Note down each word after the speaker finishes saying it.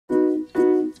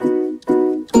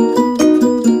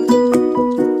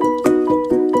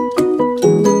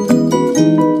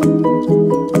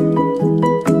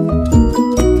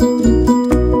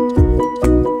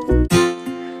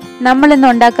നമ്മൾ ഇന്ന്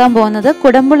ഉണ്ടാക്കാൻ പോകുന്നത്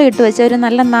കുടംപുളി ഇട്ട് വെച്ച ഒരു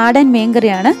നല്ല നാടൻ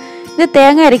മീൻകറിയാണ്. ഇത്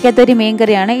തേങ്ങ അരയ്ക്കാത്ത ഒരു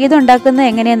മീൻകറിയാണ്. ഇത് ഉണ്ടാക്കുന്നത്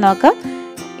എങ്ങനെയെന്ന് നോക്കാം.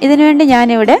 ഇതിനുവേണ്ടി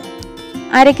ഞാനിവിടെ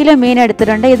 1/2 കിലോ മീൻ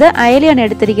എടുത്തിട്ടുണ്ട്. ഇത് അയലയാണ്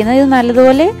എടുത്തിരിക്കുന്നത്. ഇത്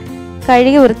നല്ലതുപോലെ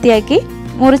കഴുകി വൃത്തിയാക്കി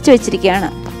മുറിച്ച് വെച്ചിരിക്കുകയാണ്.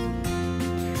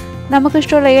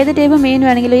 നമുക്കിഷ്ടമുള്ള ഏത് ടൈപ്പ് മീൻ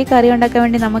വേണമെങ്കിലും ഈ കറി ഉണ്ടാക്കാൻ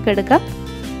വേണ്ടി നമുക്ക് എടുക്കാം.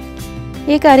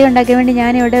 ഈ കറി ഉണ്ടാക്കാൻ വേണ്ടി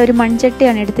ഞാനിവിടെ ഒരു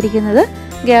മൺചട്ടിയാണ് എടുത്തിരിക്കുന്നത്.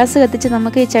 ഗ്യാസ് കത്തിച്ച്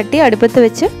നമുക്ക് ഈ ചട്ടി അടുപ്പത്ത്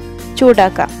വെച്ച്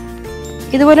ചൂടാക്കാം.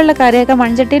 ഇതുപോലുള്ള കറിയൊക്കെ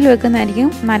മൺചട്ടിയിൽ വെക്കുന്നതായിരിക്കും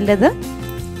നല്ലത്.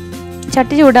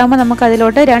 ചട്ടി ചൂടാകുമ്പോൾ നമുക്ക്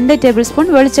അതിലോട്ട് 2 ടേബിൾ സ്പൂൺ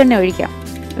വെളിച്ചെണ്ണ ഒഴിക്കാം.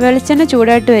 വെളിച്ചെണ്ണ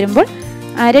ചൂടായിട്ട് വരുമ്പോൾ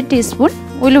 1/2 ടീസ്പൂൺ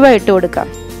ഉലുവ ഇട്ട് കൊടുക്കാം.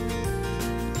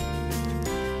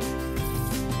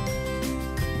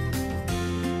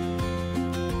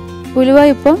 ഉലുവ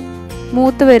ഇപ്പം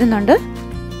മൂത്ത് വരുന്നുണ്ട്.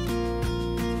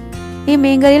 ഈ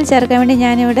മീൻകറിയിൽ ചേർക്കാൻ വേണ്ടി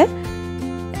ഞാനിവിടെ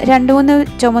 2-3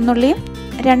 ചുവന്നുള്ളിയും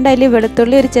 2 അല്ലി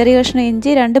വെളുത്തുള്ളി, ഒരു ചെറിയ കഷ്ണം ഇഞ്ചി,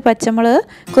 2 പച്ചമുളക്,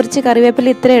 കുറച്ച് കറിവേപ്പില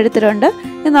ഇത്ര എടുത്തിട്ടുണ്ട്.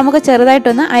 ഇത് നമുക്ക്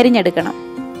ചെറുതായിട്ടൊന്ന് അരിഞ്ഞെടുക്കണം.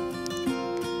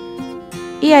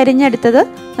 ഈ അരിഞ്ഞെടുത്തത്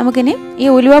നമുക്കിനി ഈ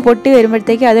ഉലുവ പൊട്ടി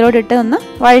വരുമ്പോഴത്തേക്ക് അതിലോട്ടിട്ട് ഒന്ന്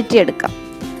വഴറ്റിയെടുക്കാം.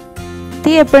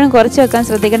 തീ എപ്പോഴും കുറച്ച് വെക്കാൻ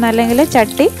ശ്രദ്ധിക്കണം, അല്ലെങ്കിൽ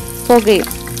ചട്ടി പുകയും.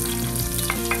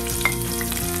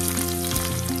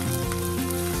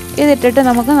 ഇതിട്ടിട്ട്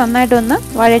നമുക്ക് നന്നായിട്ടൊന്ന്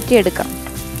വഴറ്റിയെടുക്കാം.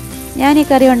 ഞാൻ ഈ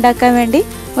കറി ഉണ്ടാക്കാൻ വേണ്ടി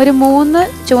ഒരു 3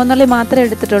 ചുവന്നുള്ളി മാത്രമേ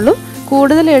എടുത്തിട്ടുള്ളൂ.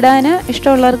 കൂടുതൽ ഇടാൻ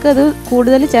ഇഷ്ടമുള്ളവർക്ക് അത്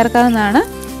കൂടുതൽ ചേർക്കാവുന്നതാണ്.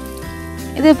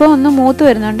 ഇതിപ്പോൾ ഒന്ന് മൂത്ത്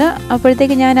വരുന്നുണ്ട്.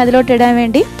 അപ്പോഴത്തേക്ക് ഞാൻ അതിലോട്ട് ഇടാൻ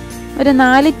വേണ്ടി ഒരു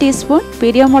 4 ടീസ്പൂൺ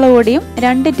പിരിയൻമുളക് പൊടിയും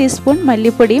 2 ടീസ്പൂൺ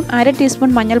മല്ലിപ്പൊടിയും 1/2 ടീസ്പൂൺ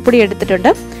മഞ്ഞൾപ്പൊടി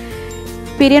എടുത്തിട്ടുണ്ട്.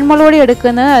 പിരിയൻമുളക് പൊടി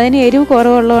എടുക്കുന്നത് അതിന് എരിവ്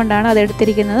കുറവുള്ളതുകൊണ്ടാണ് അത്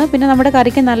എടുത്തിരിക്കുന്നത്. പിന്നെ നമ്മുടെ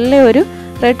കറിക്ക് നല്ലൊരു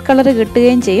റെഡ് കളർ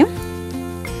കിട്ടുകയും ചെയ്യും.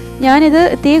 ഞാനിത്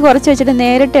തീ കുറച്ച് വെച്ചിട്ട്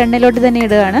നേരിട്ട് എണ്ണയിലോട്ട് തന്നെ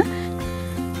ഇടുകയാണ്.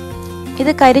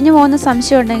 ഇത് കരിഞ്ഞു പോകുന്ന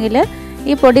സംശയം ഉണ്ടെങ്കിൽ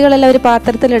ഈ പൊടികളെല്ലാം ഒരു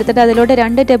പാത്രത്തിൽ എടുത്തിട്ട് അതിലോട്ട്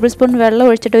 2 ടേബിൾ സ്പൂൺ വെള്ളം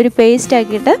ഒഴിച്ചിട്ട് ഒരു പേസ്റ്റ്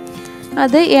ആക്കിയിട്ട്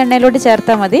അത് ഈ എണ്ണയിലോട്ട്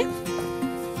ചേർത്താൽ മതി.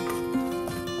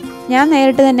 ഞാൻ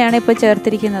നേരിട്ട് തന്നെയാണ് ഇപ്പോൾ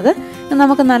ചേർത്തിരിക്കുന്നത്. ഇത്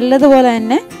നമുക്ക് നല്ലതുപോലെ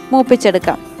തന്നെ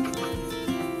മൂപ്പിച്ചെടുക്കാം.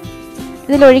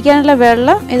 ഇതിലൊഴിക്കാനുള്ള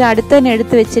വെള്ളം ഇത് അടുത്ത് തന്നെ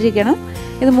എടുത്ത് വെച്ചിരിക്കണം.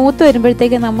 ഇത് മൂത്ത്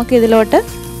വരുമ്പോഴത്തേക്ക് നമുക്ക് ഇതിലോട്ട്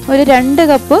ഒരു 2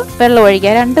 കപ്പ് വെള്ളം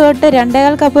ഒഴിക്കാം. 2 തൊട്ട്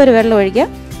 2.25 കപ്പ് ഒരു വെള്ളം ഒഴിക്കാം.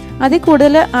 അതിൽ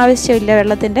കൂടുതൽ ആവശ്യമില്ല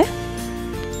വെള്ളത്തിൻ്റെ.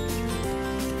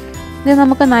 ഇത്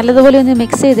നമുക്ക് നല്ലതുപോലെ ഒന്ന്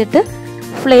മിക്സ് ചെയ്തിട്ട്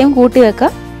ഫ്ലെയിം കൂട്ടി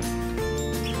വെക്കാം.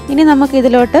 ഇനി നമുക്ക്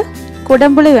ഇതിലോട്ട്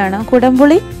കുടംപുളി വേണം.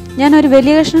 കുടംപുളി ഞാനൊരു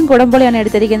വലിയ കഷ്ണം കുടംപുളിയാണ്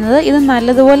എടുത്തിരിക്കുന്നത്. ഇത്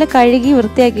നല്ലതുപോലെ കഴുകി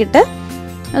വൃത്തിയാക്കിയിട്ട്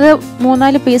അത്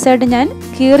 3-4 പീസായിട്ട് ഞാൻ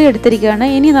കീറി എടുത്തിരിക്കുകയാണ്.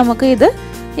 ഇനി നമുക്ക് ഇത്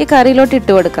ഈ കറിയിലോട്ട്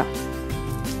ഇട്ട് കൊടുക്കാം.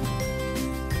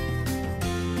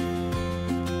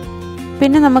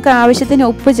 പിന്നെ നമുക്ക് ആവശ്യത്തിന്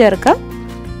ഉപ്പ് ചേർക്കാം.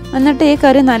 എന്നിട്ട് ഈ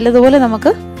കറി നല്ലതുപോലെ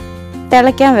നമുക്ക്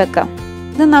തിളയ്ക്കാൻ വെക്കാം.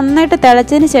 ഇത് നന്നായിട്ട്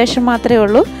തിളച്ചതിന് ശേഷം മാത്രമേ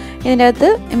ഉള്ളൂ ഇതിൻ്റെ അകത്ത്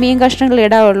മീൻ കഷ്ണങ്ങൾ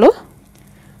ഇടാവുള്ളൂ.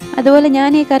 അതുപോലെ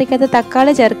ഞാൻ ഈ കറിക്കകത്ത്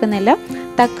തക്കാളി ചേർക്കുന്നില്ല.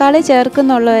 തക്കാളി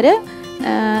ചേർക്കുന്നുള്ളവർ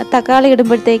തക്കാളി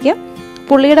ഇടുമ്പോഴത്തേക്ക്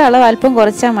പുളിയുടെ അളവ് അല്പം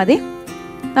കുറച്ചാൽ മതി.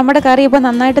 നമ്മുടെ കറി ഇപ്പോൾ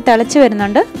നന്നായിട്ട് തിളച്ച്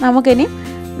വരുന്നുണ്ട്. നമുക്കിനി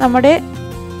നമ്മുടെ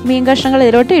മീൻ കഷ്ണങ്ങൾ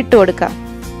ഇതിലോട്ട് ഇട്ട് കൊടുക്കാം.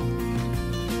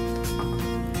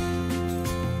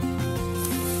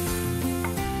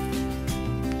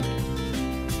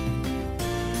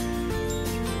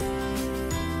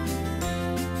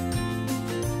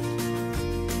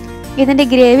 ഇതിൻ്റെ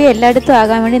ഗ്രേവി എല്ലായിടത്തും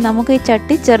ആകാൻ വേണ്ടി നമുക്ക് ഈ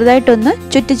ചട്ടി ചെറുതായിട്ടൊന്ന്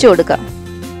ചുറ്റിച്ചു കൊടുക്കാം.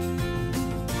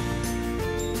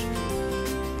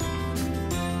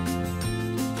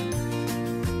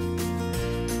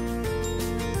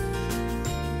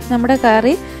 നമ്മുടെ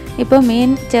കറി ഇപ്പോൾ മീൻ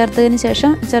ചേർത്തതിന്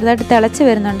ശേഷം ചെറുതായിട്ട് തിളച്ച്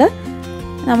വരുന്നുണ്ട്.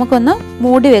 നമുക്കൊന്ന്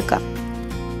മൂടി വെക്കാം.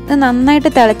 ഇത് നന്നായിട്ട്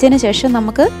തിളച്ചതിന് ശേഷം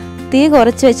നമുക്ക് തീ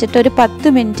കുറച്ച് വെച്ചിട്ട് ഒരു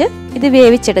 10 മിനിറ്റ് ഇത്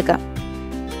വേവിച്ചെടുക്കാം.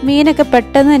 മീനൊക്കെ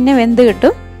പെട്ടെന്ന് തന്നെ വെന്ത്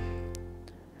കിട്ടും.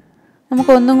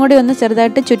 നമുക്ക് ഒന്നും കൂടി ഒന്ന്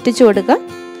ചെറുതായിട്ട് ചുറ്റിച്ചു കൊടുക്കാം.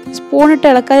 സ്പൂണിട്ട്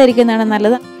ഇളക്കാതിരിക്കുന്നതാണ്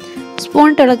നല്ലത്.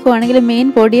 സ്പൂണിട്ട് ഇളക്കുവാണെങ്കിൽ മീൻ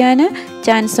പൊടിയാൻ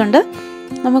ചാൻസ് ഉണ്ട്.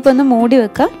 നമുക്കൊന്ന് മൂടി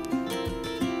വെക്കാം.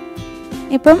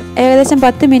 ഇപ്പം ഏകദേശം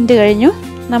 10 മിനിറ്റ് കഴിഞ്ഞു.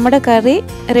 നമ്മുടെ കറി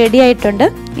റെഡി ആയിട്ടുണ്ട്.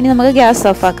 ഇനി നമുക്ക് ഗ്യാസ്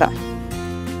ഓഫാക്കാം.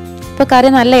 ഇപ്പോൾ കറി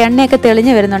നല്ല എണ്ണയൊക്കെ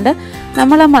തെളിഞ്ഞ് വരുന്നുണ്ട്.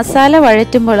 നമ്മൾ ആ മസാല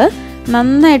വഴറ്റുമ്പോൾ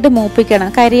നന്നായിട്ട് മൂപ്പിക്കണം.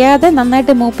 കരിയാതെ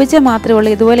നന്നായിട്ട് മൂപ്പിച്ചാൽ മാത്രമേ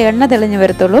ഉള്ളൂ ഇതുപോലെ എണ്ണ തെളിഞ്ഞ്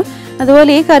വരത്തുള്ളൂ.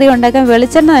 അതുപോലെ ഈ കറി ഉണ്ടാക്കാൻ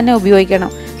വെളിച്ചെണ്ണ തന്നെ ഉപയോഗിക്കണം.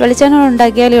 വെളിച്ചെണ്ണ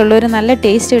ഉണ്ടാക്കിയാലേ ഉള്ളൂ ഒരു നല്ല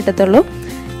ടേസ്റ്റ് കിട്ടത്തുള്ളൂ.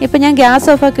 ഇപ്പം ഞാൻ ഗ്യാസ്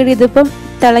ഓഫാക്കിയിട്ട് ഇതിപ്പം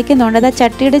തിളയ്ക്കുന്നുണ്ട്. അത് ആ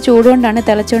ചട്ടിയുടെ ചൂടുകൊണ്ടാണ്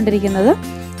തിളച്ചുകൊണ്ടിരിക്കുന്നത്.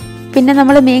 പിന്നെ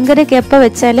നമ്മൾ മീൻകറിയൊക്കെ എപ്പോൾ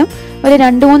വെച്ചാലും ഒരു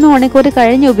 2-3 മണിക്കൂർ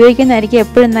കഴിഞ്ഞ് ഉപയോഗിക്കുന്നതായിരിക്കും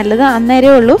എപ്പോഴും നല്ലത്.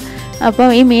 അന്നേരമേ ഉള്ളൂ അപ്പം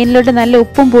ഈ മീനിലോട്ട് നല്ല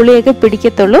ഉപ്പും പുളിയൊക്കെ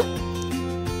പിടിക്കത്തുള്ളൂ.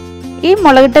 ഈ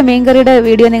മുളകിട്ട മീൻകറിയുടെ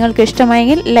വീഡിയോ നിങ്ങൾക്ക്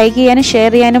ഇഷ്ടമായെങ്കിൽ ലൈക്ക് ചെയ്യാനും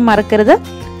ഷെയർ ചെയ്യാനും മറക്കരുത്.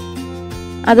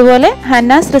 അതുപോലെ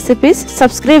ഹന്നാസ് റെസിപ്പീസ്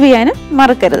സബ്സ്ക്രൈബ് ചെയ്യാനും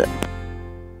മറക്കരുത്.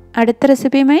 അടുത്ത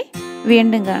റെസിപ്പിയുമായി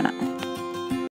വീണ്ടും കാണാം.